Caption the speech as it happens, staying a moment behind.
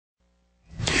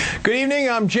Good evening,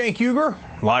 I'm Cenk Uygur,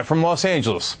 live from Los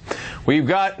Angeles. We've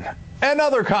got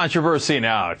another controversy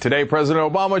now. Today,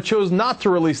 President Obama chose not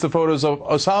to release the photos of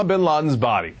Osama bin Laden's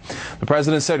body. The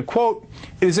president said, quote,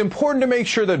 "It is important to make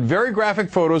sure that very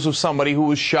graphic photos of somebody who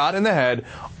was shot in the head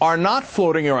are not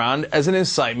floating around as an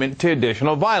incitement to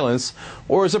additional violence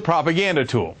or as a propaganda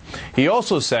tool." He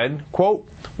also said, quote,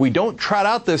 "We don't trot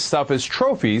out this stuff as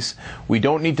trophies. We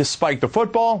don't need to spike the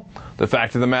football. The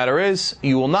fact of the matter is,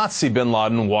 you will not see bin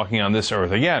Laden walking on this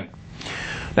earth again."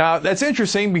 Now, that's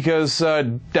interesting because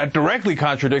that directly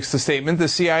contradicts the statement the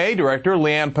CIA director,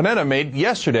 Leanne Panetta, made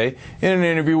yesterday in an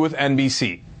interview with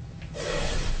NBC.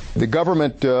 The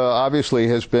government obviously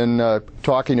has been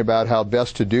talking about how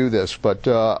best to do this, but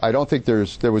I don't think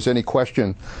there was any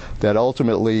question that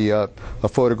ultimately a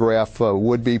photograph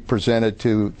would be presented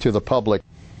to the public.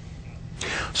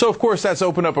 So, of course, that's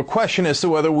opened up a question as to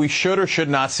whether we should or should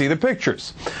not see the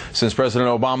pictures. Since President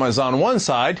Obama is on one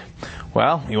side,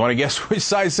 well, you want to guess which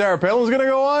side Sarah Palin is going to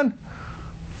go on?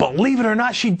 Believe it or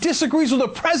not, she disagrees with the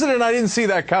president. I didn't see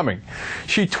that coming.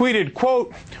 She tweeted,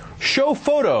 quote, "Show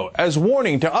photo as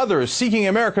warning to others seeking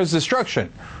America's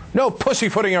destruction. No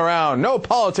pussyfooting around, no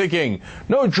politicking,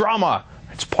 no drama.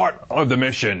 It's part of the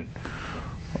mission."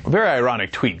 A very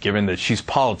ironic tweet, given that she's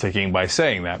politicking by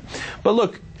saying that. But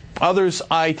look, others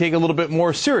I take a little bit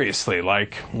more seriously,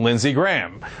 like Lindsey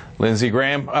Graham. Lindsey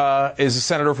Graham is a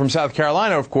senator from South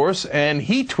Carolina, of course, and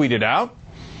he tweeted out,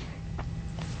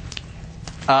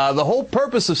 "The whole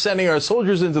purpose of sending our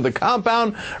soldiers into the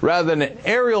compound rather than an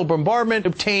aerial bombardment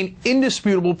obtain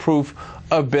indisputable proof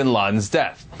of bin Laden's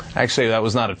death." Actually, that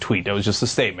was not a tweet. That was just a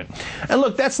statement. And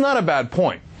look, that's not a bad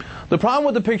point. The problem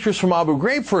with the pictures from Abu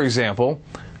Ghraib, for example,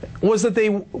 was that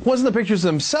wasn't the pictures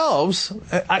themselves.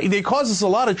 They caused us a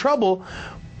lot of trouble,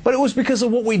 but it was because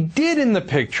of what we did in the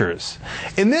pictures.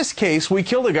 In this case, we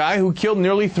killed a guy who killed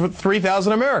nearly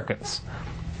 3,000 Americans.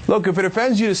 Look, if it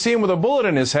offends you to see him with a bullet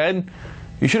in his head,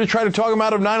 you should have tried to talk him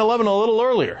out of 9/11 a little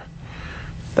earlier.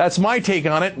 That's my take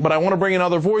on it, but I want to bring in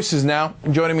other voices now.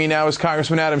 Joining me now is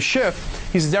Congressman Adam Schiff.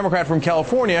 He's a Democrat from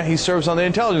California. He serves on the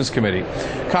Intelligence Committee.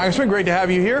 Congressman, great to have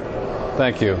you here.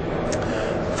 Thank you.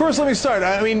 First, let me start.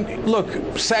 I mean, look,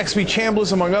 Saxby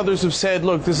Chambliss, among others, have said,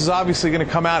 look, this is obviously going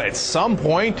to come out at some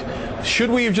point.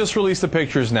 Should we have just released the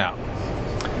pictures now?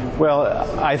 Well,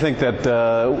 I think that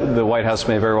the White House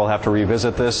may very well have to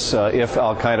revisit this. If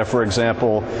al-Qaeda, for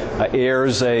example,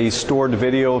 airs a stored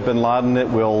video of bin Laden, it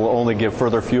will only give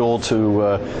further fuel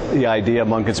to the idea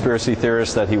among conspiracy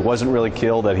theorists that he wasn't really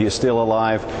killed, that he is still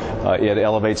alive. It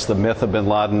elevates the myth of bin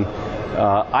Laden.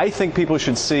 I think people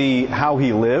should see how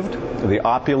he lived, the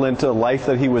opulent life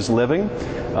that he was living,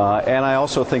 and I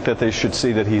also think that they should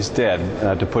see that he's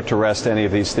dead to put to rest any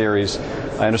of these theories.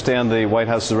 I understand the White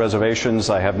House's reservations.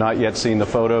 I have not yet seen the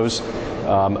photos,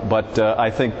 but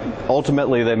I think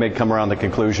ultimately they may come around the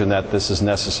conclusion that this is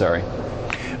necessary.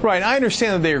 Right. I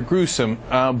understand that they are gruesome,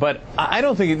 but I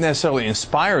don't think it necessarily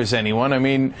inspires anyone. I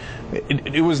mean,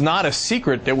 it was not a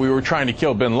secret that we were trying to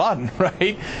kill bin Laden,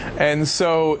 right? And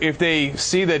so if they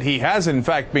see that he has, in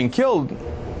fact, been killed,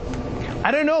 I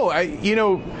don't know.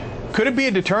 Could it be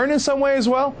a deterrent in some way as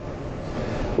well?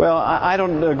 Well, I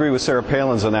don't agree with Sarah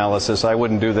Palin's analysis. I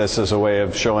wouldn't do this as a way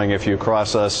of showing if you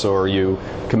cross us or you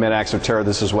commit acts of terror,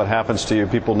 this is what happens to you.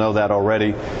 People know that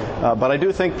already. But I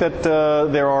do think that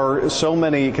there are so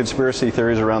many conspiracy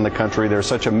theories around the country. There's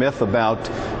such a myth about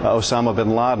Osama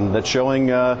bin Laden that showing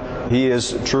he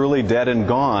is truly dead and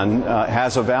gone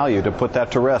has a value to put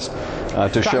that to rest,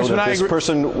 to show that this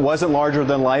person wasn't larger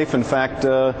than life, in fact,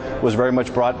 was very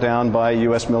much brought down by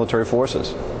U.S. military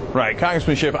forces. Right.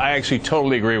 Congressman Schiff, I actually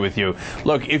totally agree with you.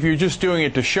 Look, if you're just doing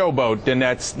it to showboat, then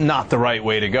that's not the right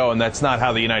way to go, and that's not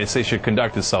how the United States should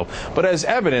conduct itself. But as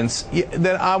evidence,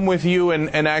 then I'm with you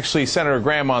and actually Senator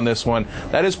Graham on this one.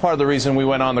 That is part of the reason we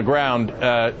went on the ground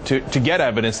to get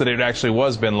evidence that it actually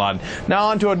was bin Laden. Now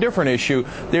on to a different issue.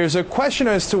 There's a question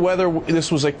as to whether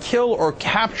this was a kill or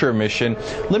capture mission.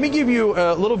 Let me give you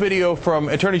a little video from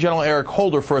Attorney General Eric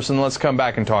Holder first, and let's come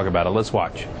back and talk about it. Let's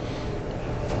watch.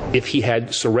 If he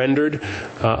had surrendered,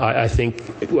 I think,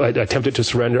 attempted to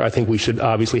surrender, I think we should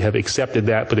obviously have accepted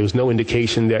that, but there was no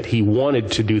indication that he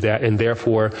wanted to do that, and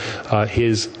therefore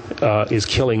his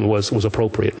killing was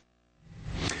appropriate.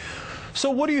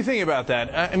 So what do you think about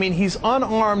that? I mean, he's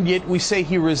unarmed, yet we say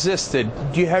he resisted.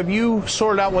 Have you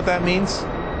sorted out what that means?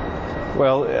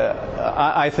 Well,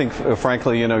 I think,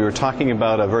 frankly, you're talking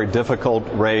about a very difficult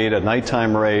raid, a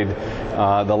nighttime raid.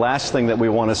 The last thing that we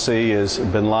want to see is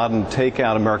bin Laden take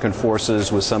out American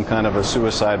forces with some kind of a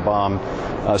suicide bomb.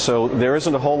 So there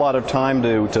isn't a whole lot of time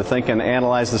to think and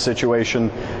analyze the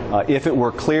situation. If it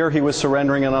were clear he was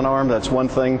surrendering and unarmed, that's one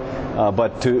thing.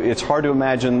 But it's hard to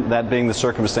imagine that being the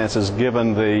circumstances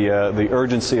given the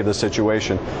urgency of the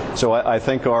situation. So I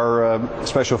think our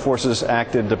special forces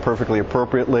acted perfectly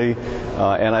appropriately,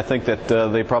 and I think that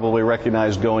they probably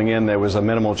recognized going in there was a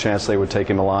minimal chance they would take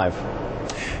him alive.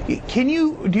 Do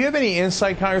you have any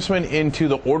insight, Congressman, into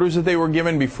the orders that they were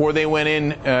given before they went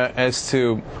in as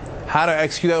to how to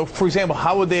execute that? For example,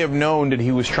 how would they have known that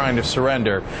he was trying to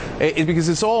surrender? Because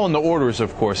it's all in the orders,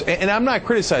 of course. And I'm not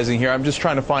criticizing here. I'm just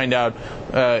trying to find out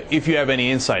if you have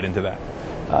any insight into that.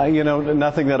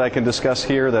 Nothing that I can discuss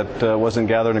here that wasn't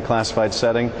gathered in a classified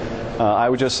setting. I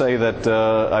would just say that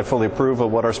I fully approve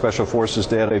of what our special forces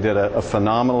did. They did a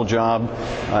phenomenal job.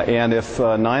 And if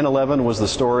 9/11 was the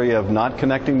story of not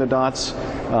connecting the dots,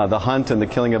 the hunt and the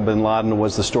killing of bin Laden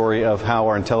was the story of how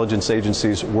our intelligence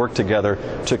agencies worked together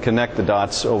to connect the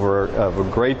dots over a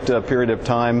great period of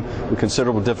time with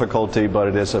considerable difficulty, but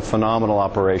it is a phenomenal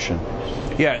operation.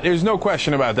 Yeah, there's no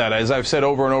question about that. As I've said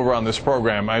over and over on this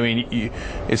program, I mean,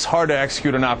 it's hard to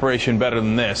execute an operation better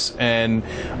than this. And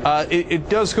it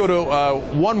does go to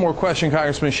one more question,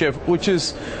 Congressman Schiff, which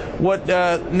is what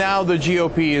now the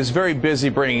GOP is very busy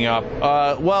bringing up.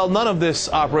 Well, none of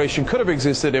this operation could have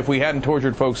existed if we hadn't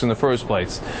tortured folks in the first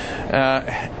place.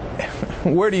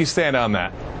 Where do you stand on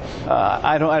that?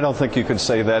 I don't think you could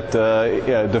say that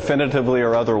definitively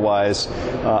or otherwise.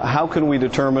 How can we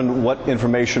determine what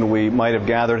information we might have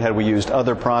gathered had we used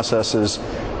other processes?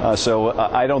 So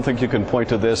I don't think you can point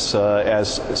to this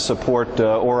as support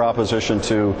or opposition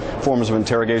to forms of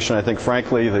interrogation. I think,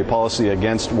 frankly, the policy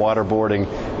against waterboarding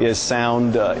is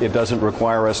sound. It doesn't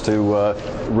require us to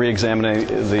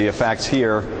re-examine the facts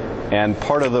here. And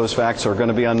part of those facts are going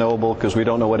to be unknowable because we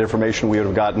don't know what information we would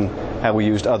have gotten had we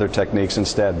used other techniques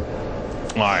instead.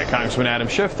 All right, Congressman Adam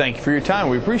Schiff, thank you for your time.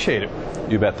 We appreciate it.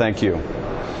 You bet. Thank you.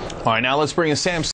 All right, now let's bring in Sam